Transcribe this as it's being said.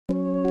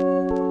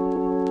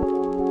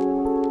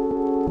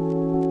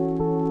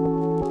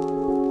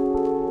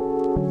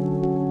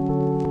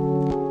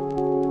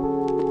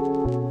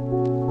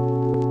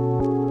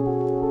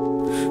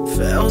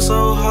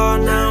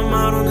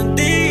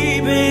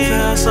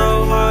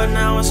hard,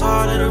 now it's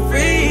harder to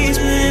reach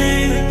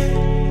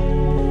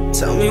me.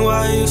 Tell me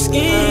why you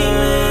scheming.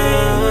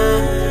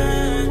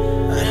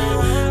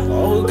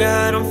 Oh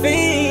God, I'm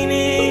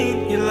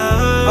fiending your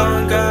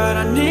love. Oh God,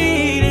 I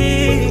need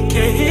it.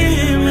 Can't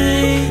hear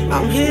me.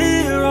 I'm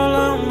here all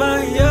on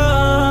my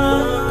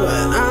own,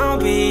 but I'll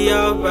be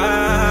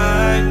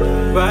alright,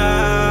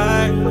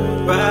 right,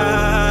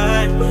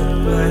 right.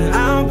 But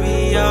I'll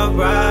be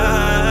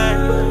alright,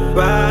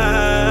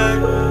 right,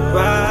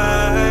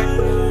 right.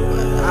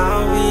 But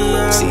I'll be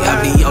alright. See, I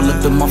be all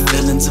up in my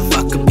feelings. If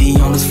I could be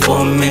honest for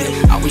a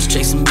minute, I was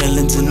chasing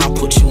millions and I'll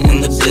put you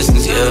in the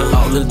distance, yeah.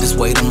 All of this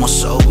weight on my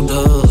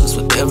shoulders,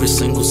 with every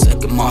single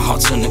second my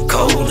heart's turning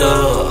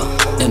colder.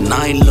 And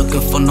I ain't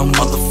looking for no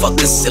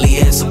motherfucking silly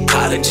ass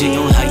apology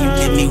on how you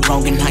did me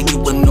wrong and how you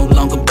would no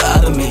longer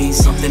bother me.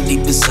 Something deep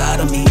inside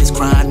of me is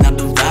crying out,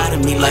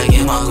 dividing me. Like,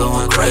 am I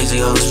going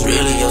crazy or it's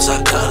really your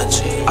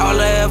psychology? All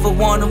I ever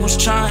wanted was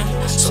trying,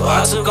 so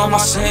I took all my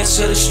sins,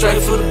 set it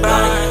straight for the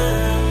bind.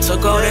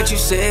 Took all that you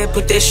said,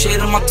 put that shit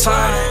on my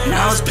time.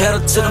 Now it's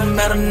pedal to the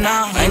metal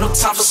now. Ain't no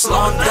time for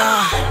slowing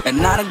down. And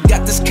I done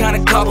got this kind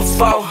of car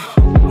before,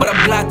 but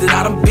I blocked it,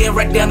 I done been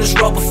right down this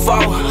road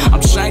before.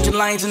 I'm changing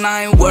lanes and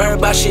I ain't worried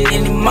about shit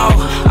anymore.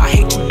 I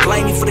hate you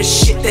blame me for the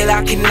shit that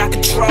I cannot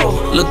control.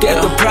 Look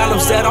at the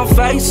problems that I'm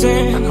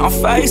facing.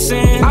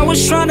 I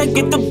was trying to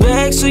get the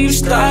bag, so you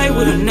stay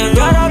with a nigga.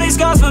 Got all these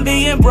scars for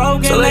being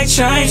broken, so they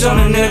change on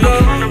a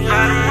nigga. On the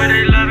bottom where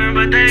they love him,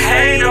 but they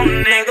hate on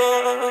a nigga.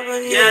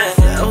 Yeah.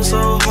 Felt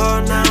so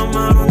hard, now I'm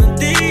out on the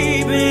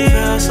deep end.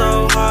 Felt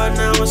so hard,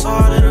 now it's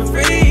harder to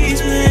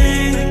reach me.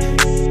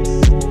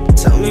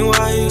 Tell me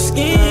why you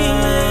scheming.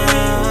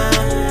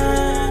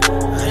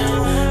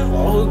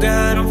 Oh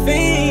God, I'm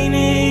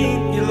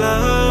fiending your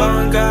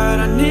love. Oh God,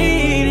 I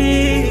need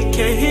it.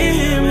 Can't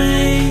hear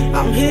me.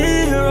 I'm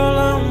here all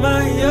on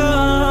my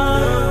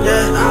own.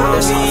 Yeah, I'll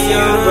be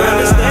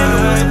alright.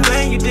 Standing with the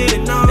pain, you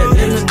didn't know that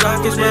in the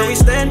dark is where we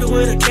stand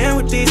with a can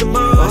with these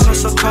emotions. I'm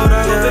so cold,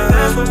 I hope it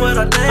lasts for what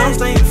I land. I'm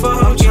staying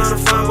far, I'm trying to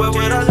find where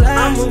would I land.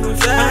 I'm moving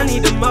fast, I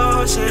need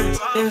emotion.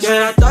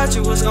 Yeah, I thought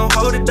you was gon'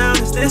 hold it down.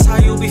 Is this how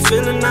you be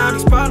feeling now?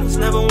 These problems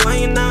never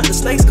weighing out. The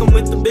snakes come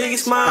with the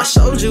biggest smile. I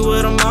showed you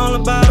what I'm all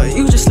about, but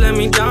you just let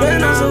me down.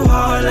 And I'm so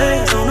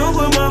heartless, don't know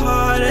where my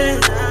heart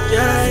is.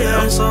 Yeah, yeah.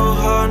 I'm so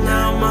hard,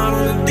 now I'm out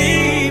on the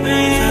deep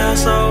end.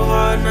 Feel so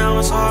hard, now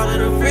it's harder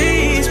to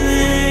reach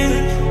me.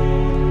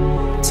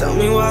 Tell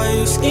me why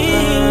you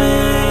scheming.